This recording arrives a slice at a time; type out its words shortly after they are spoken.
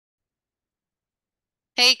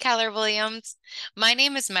Hey, Keller Williams. My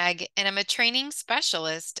name is Meg, and I'm a training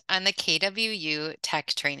specialist on the KWU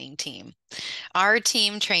Tech Training Team. Our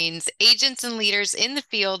team trains agents and leaders in the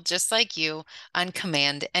field, just like you, on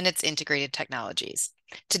Command and its integrated technologies.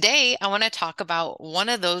 Today, I want to talk about one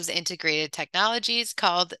of those integrated technologies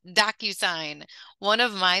called DocuSign, one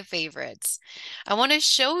of my favorites. I want to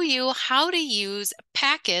show you how to use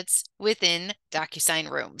packets within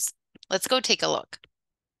DocuSign rooms. Let's go take a look.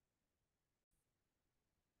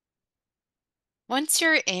 Once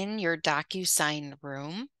you're in your DocuSign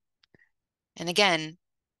room, and again,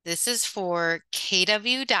 this is for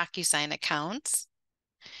KW DocuSign accounts,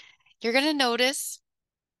 you're going to notice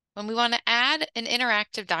when we want to add an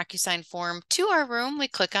interactive DocuSign form to our room, we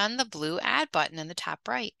click on the blue Add button in the top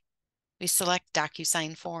right. We select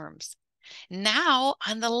DocuSign Forms. Now,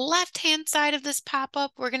 on the left-hand side of this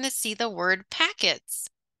pop-up, we're going to see the word Packets.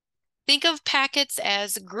 Think of packets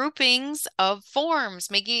as groupings of forms,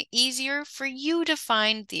 making it easier for you to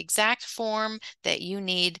find the exact form that you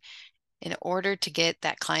need in order to get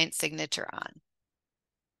that client signature on.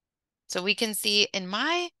 So we can see in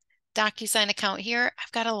my DocuSign account here,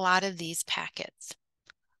 I've got a lot of these packets.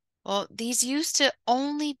 Well, these used to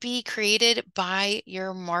only be created by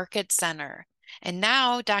your market center. And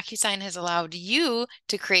now DocuSign has allowed you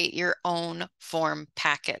to create your own form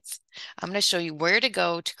packets. I'm going to show you where to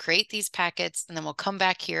go to create these packets, and then we'll come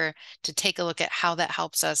back here to take a look at how that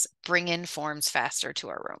helps us bring in forms faster to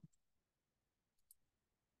our room.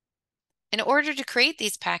 In order to create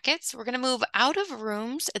these packets, we're going to move out of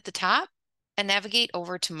Rooms at the top and navigate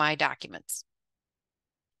over to My Documents.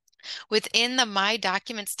 Within the My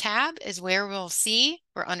Documents tab is where we'll see,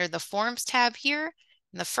 we're under the Forms tab here,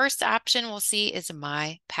 and the first option we'll see is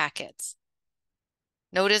My Packets.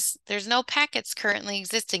 Notice there's no packets currently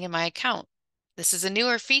existing in my account. This is a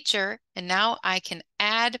newer feature, and now I can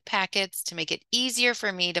add packets to make it easier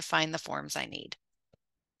for me to find the forms I need.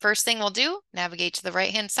 First thing we'll do, navigate to the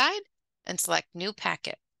right-hand side and select New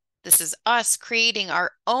Packet. This is us creating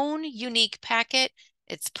our own unique packet.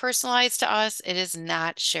 It's personalized to us. It is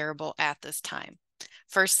not shareable at this time.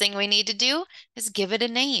 First thing we need to do is give it a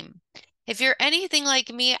name. If you're anything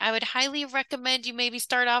like me, I would highly recommend you maybe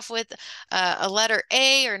start off with a letter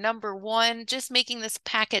A or number 1, just making this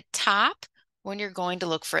packet top when you're going to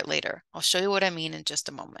look for it later. I'll show you what I mean in just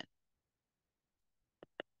a moment.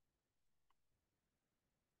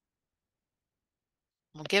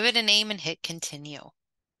 We'll give it a name and hit continue.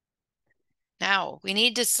 Now we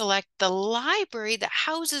need to select the library that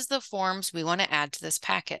houses the forms we want to add to this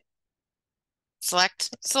packet.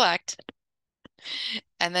 Select,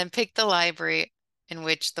 and then pick the library in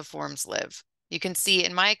which the forms live. You can see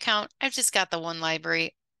in my account, I've just got the one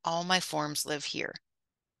library. All my forms live here.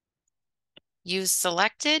 Use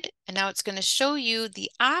selected, and now it's going to show you the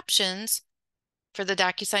options for the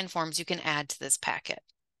DocuSign forms you can add to this packet.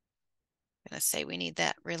 I'm going to say we need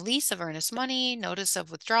that release of earnest money, notice of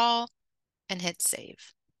withdrawal, and hit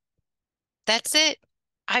save. That's it.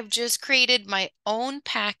 I've just created my own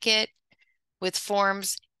packet with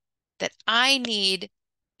forms that I need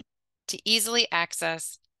to easily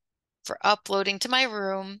access for uploading to my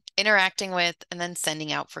room, interacting with, and then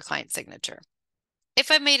sending out for client signature. If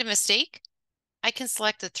I've made a mistake, I can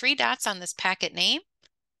select the 3 dots on this packet name,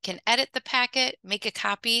 can edit the packet, make a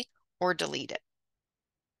copy, or delete it.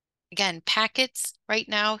 Again, packets right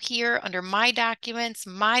now here under My Documents,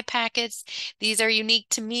 My Packets, these are unique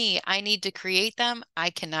to me. I need to create them. I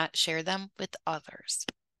cannot share them with others.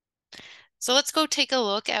 So let's go take a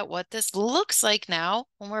look at what this looks like now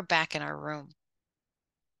when we're back in our room.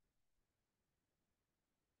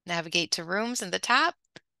 Navigate to Rooms in the top.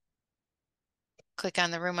 Click on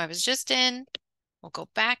the room I was just in. We'll go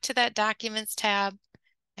back to that Documents tab.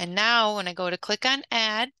 And now when I go to click on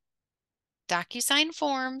Add, DocuSign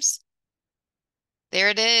Forms, there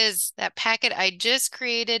it is, that packet I just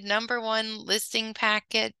created, number 1 listing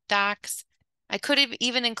packet docs. I could have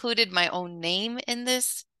even included my own name in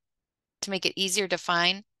this to make it easier to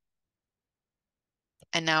find.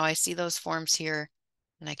 And now I see those forms here,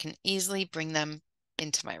 and I can easily bring them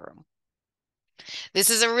into my room.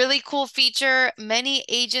 This is a really cool feature. Many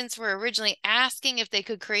agents were originally asking if they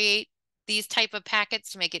could create these type of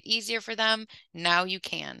packets to make it easier for them. Now you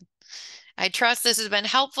can. I trust this has been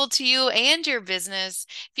helpful to you and your business.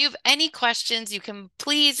 If you have any questions, you can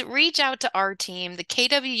please reach out to our team, the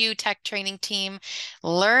KWU Tech Training Team.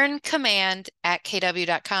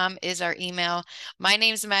 LearnCommand@kw.com is our email. My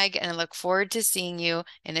name's Meg, and I look forward to seeing you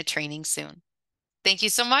in a training soon. Thank you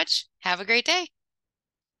so much. Have a great day.